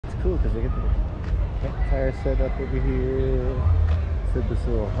cool because they get the campfire set up over here. Set this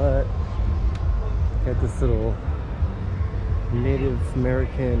little hut. Got this little Native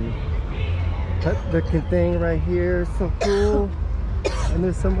American hut looking thing right here. So cool. And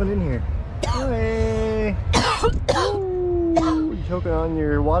there's someone in here. Hey! Ooh, you choking on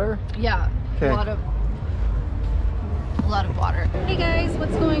your water? Yeah. Okay. A lot of water. Hey guys,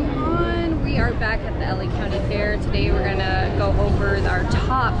 what's going on? We are back at the LA County Fair. Today we're gonna go over our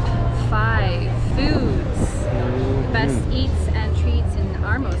top 5 foods, best eats and treats in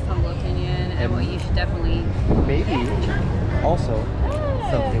our most humble opinion, and what you should definitely maybe also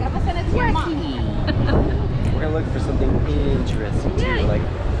something wacky. We're gonna look for something interesting too, like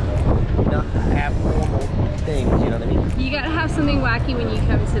not abnormal things, you know what I mean? You gotta have something wacky when you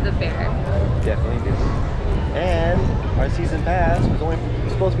come to the fair. Definitely do. And our season pass was only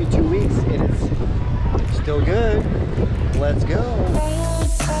supposed to be 2 weeks, and it's still good. Let's go.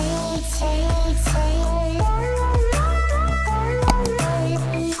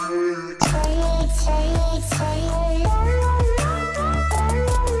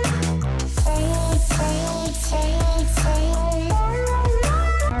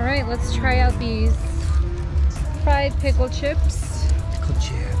 All right, let's try out these fried pickle chips. Pickle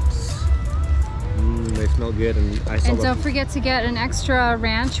chips. They smell good, and I saw. And don't forget to get an extra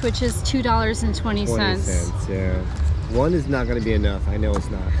ranch, which is $2.20. 20 cents, yeah. One is not going to be enough. I know it's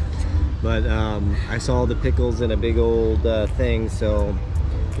not. But I saw the pickles in a big old thing, so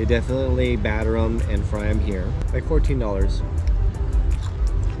they definitely batter them and fry them here. Like $14.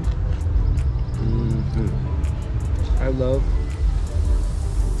 I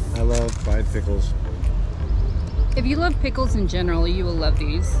love fried pickles. If you love pickles in general, you will love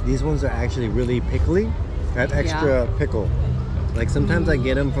these. These ones are actually really pickly. That extra pickle. Like sometimes I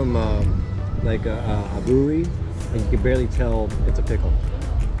get them from like a brewery, and you can barely tell it's a pickle.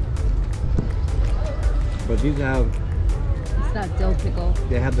 But these have... It's that dill pickle.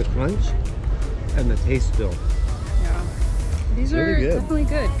 They have the crunch and the taste still. Yeah. These are really good. definitely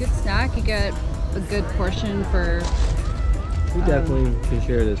good. Good snack. You get a good portion for... We definitely can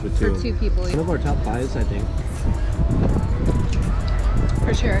share this with two. For 2 people. One of our top 5s, I think.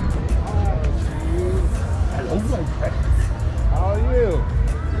 For sure. Hello, my friend. How are you?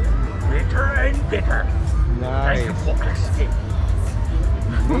 Bitter and bitter. Nice. Thank you for asking.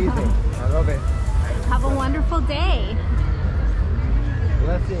 Amazing. I love it. Have a wonderful day.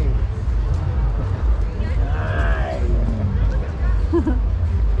 Blessings.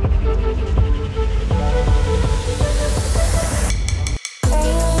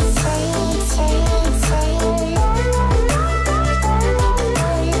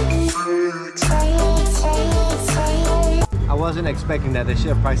 I wasn't expecting that. They should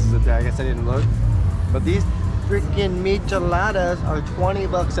have prices up there. I guess I didn't look. But these freaking micheladas are 20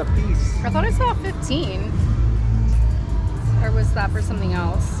 bucks a piece. I thought I saw 15. Or was that for something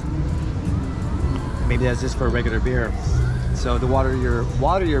else? Maybe that's just for regular beer. So to water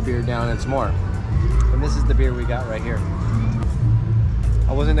your beer down, it's more. And this is the beer we got right here.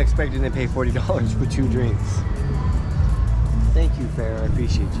 I wasn't expecting to pay $40 for 2 drinks. Thank you, Fair. I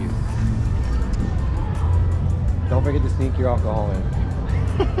appreciate you. Don't forget to sneak your alcohol in.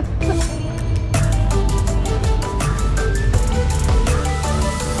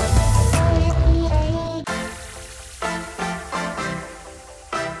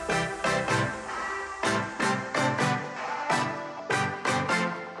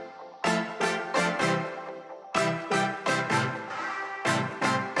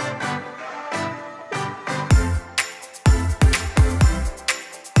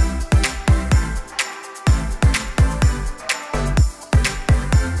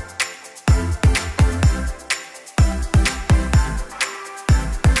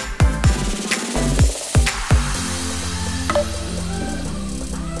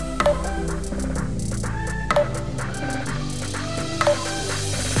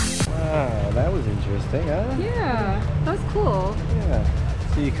 Interesting, huh? Yeah, that was cool. Yeah.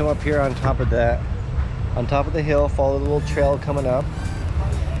 So you come up here on top of that, on top of the hill, follow the little trail coming up,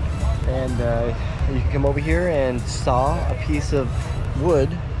 and you can come over here and saw a piece of wood.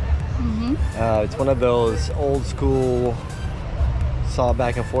 It's one of those old school saw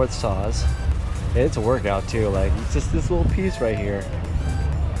back and forth saws. And it's a workout too. Like it's just this little piece right here.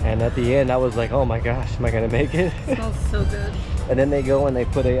 And at the end, I was like, oh my gosh, am I gonna make it? It smells so good. And then they go and they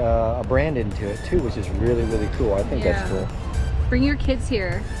put a brand into it too, which is really, really cool. I think that's cool. Bring your kids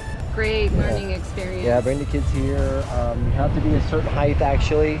here. Great learning experience. Yeah, bring the kids here. You have to be a certain height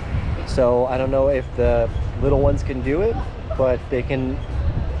actually. So I don't know if the little ones can do it, but they can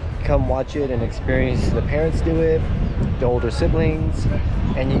come watch it and experience the parents do it. the older siblings,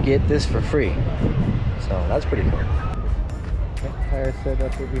 and you get this for free. So that's pretty cool. Campfire set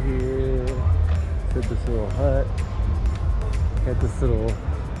up over here. Set this little hut. Got this little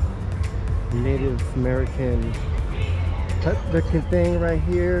Native American hut looking thing right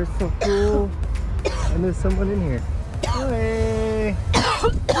here. So cool. And there's someone in here. Hey!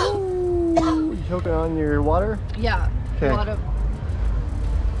 Ooh, you choking on your water? Yeah, okay. a lot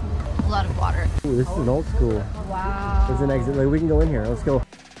of water. Ooh, this is an old school. Wow. There's an exit. Like, we can go in here. Let's go.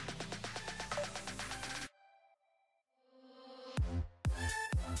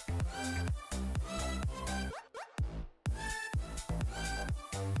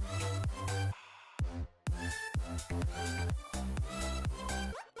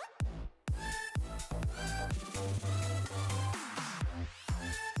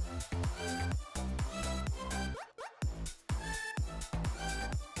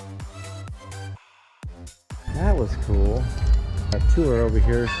 That was cool. A tour over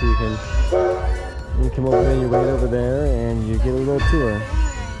here, so you come over there, you wait over there, and you get a little tour.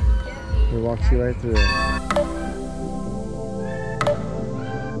 It walks you right through.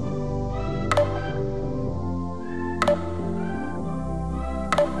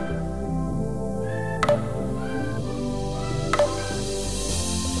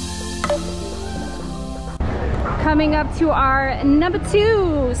 Coming up to our number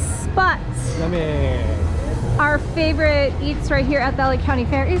 2 spot. Yummy. Our favorite eats right here at the LA County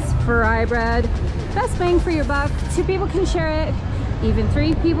Fair is fry bread. Best bang for your buck. 2 people can share it, even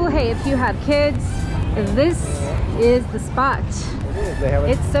 3 people. Hey, if you have kids, this is the spot. It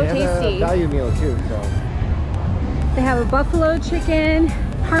is. It's so tasty. Have a value meal too. So they have a buffalo chicken,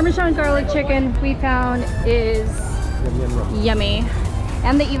 Parmesan garlic chicken. We found is yummy,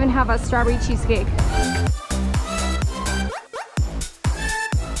 and they even have a strawberry cheesecake.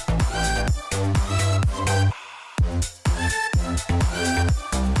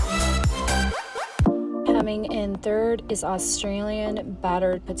 Coming in third is Australian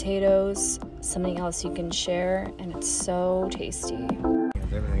battered potatoes, something else you can share, and it's so tasty.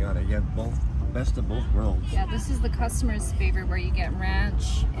 There's everything on it. You have both, best of both worlds. Yeah, this is the customer's favorite, where you get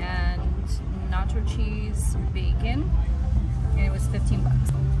ranch and nacho cheese, bacon, and it was 15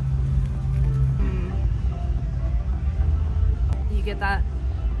 bucks. You get that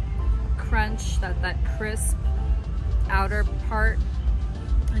crunch, that crisp outer part,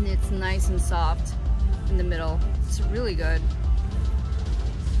 and it's nice and soft in the middle. It's really good.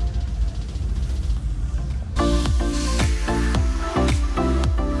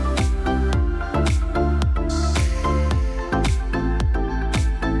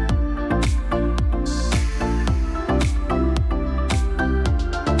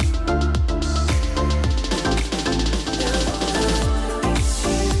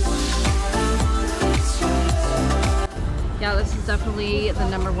 Yeah, this is definitely the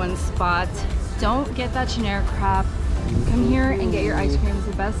number 1 spot. Don't get that generic crap. Come here and get your ice cream. It's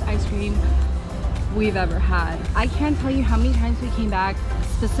the best ice cream we've ever had. I can't tell you how many times we came back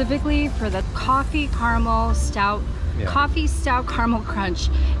specifically for the coffee caramel stout, coffee stout caramel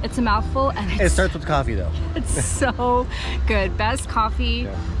crunch. It's a mouthful, and it starts with coffee though. It's so good. Best coffee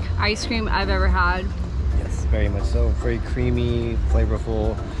ice cream I've ever had. Yes, very much so. Very creamy,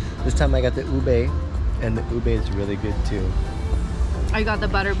 flavorful. This time I got the ube, and the ube is really good too. I got the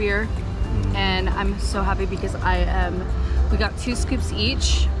butterbeer, and I'm so happy because we got 2 scoops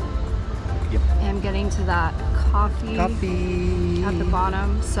each. Yep. And I'm getting to that coffee at the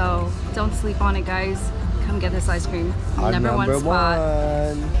bottom, so don't sleep on it, guys. Come get this ice cream. Our number 1 spot.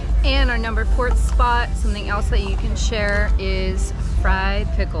 And our number 4 spot, something else that you can share, is fried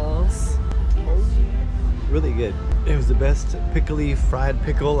pickles. Really good. It was the best pickly fried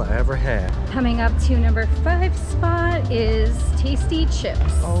pickle I ever had. Coming up to number 5 spot is tasty chips.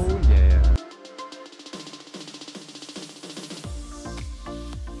 Oh yeah.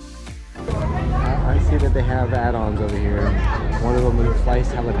 I see that they have add-ons over here. One of them is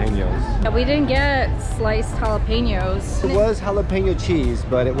sliced jalapenos. Yeah, we didn't get sliced jalapenos. It was jalapeno cheese,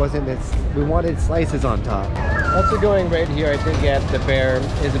 but it wasn't. We wanted slices on top. What's the going rate here? I think at the fair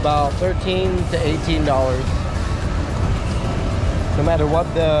is about $13 to $18. No matter what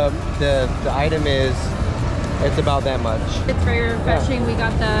the item is, it's about that much. It's very refreshing. We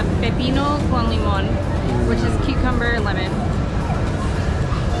got the pepino con limon, which is cucumber and lemon.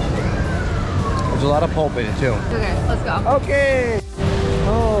 There's a lot of pulp in it too. Okay, let's go. Okay.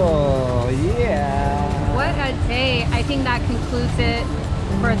 Oh yeah. What a day. I think that concludes it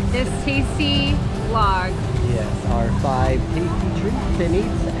for this tasty vlog. Yes, our 5 tasty treats and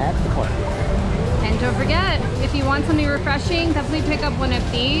eats at the park. And don't forget, if you want something refreshing, definitely pick up one of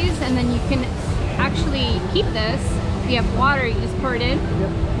these, and then you can actually keep this If you have water, you just pour it in,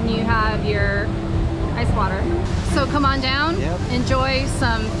 and you have your ice water. So come on down, enjoy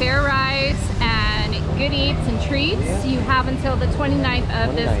some fair rides and good eats and treats. You have until the 29th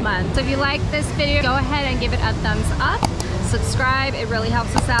of this month. So if you like this video, go ahead and give it a thumbs up. Subscribe, it really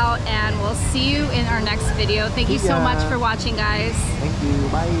helps us out, and we'll see you in our next video. Thank you so much for watching, guys. Thank you,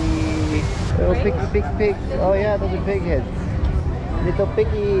 bye. Little pigs. Oh yeah, those are pig heads. Little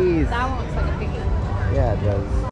piggies. That one looks like a piggy. Yeah, it does.